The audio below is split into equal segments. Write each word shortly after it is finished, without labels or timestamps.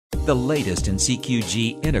with the latest in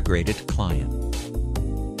CQG Integrated Client.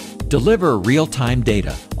 Deliver real-time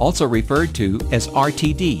data, also referred to as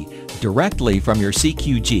RTD, directly from your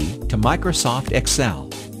CQG to Microsoft Excel.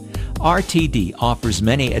 RTD offers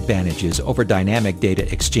many advantages over Dynamic Data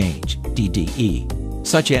Exchange, DDE,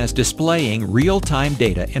 such as displaying real-time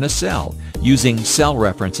data in a cell, using cell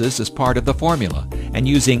references as part of the formula, and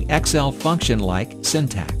using Excel function-like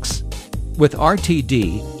syntax. With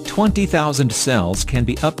RTD, 20,000 cells can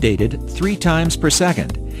be updated 3 times per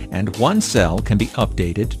second, and one cell can be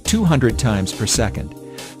updated 200 times per second.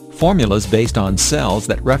 Formulas based on cells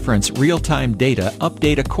that reference real-time data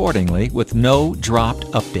update accordingly with no dropped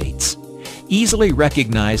updates. Easily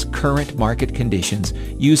recognize current market conditions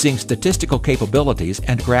using statistical capabilities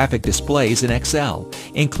and graphic displays in Excel,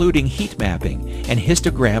 including heat mapping and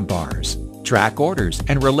histogram bars. Track orders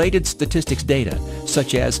and related statistics data,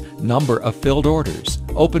 such as number of filled orders,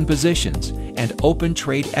 open positions, and open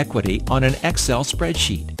trade equity on an Excel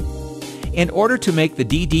spreadsheet. In order to make the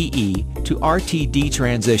DDE to RTD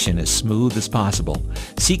transition as smooth as possible,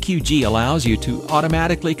 CQG allows you to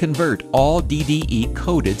automatically convert all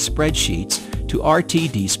DDE-coded spreadsheets to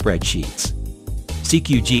RTD spreadsheets.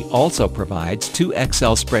 CQG also provides 2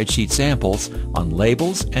 Excel spreadsheet samples on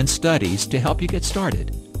labels and studies to help you get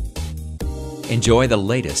started. Enjoy the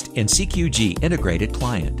latest in CQG Integrated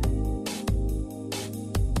Client.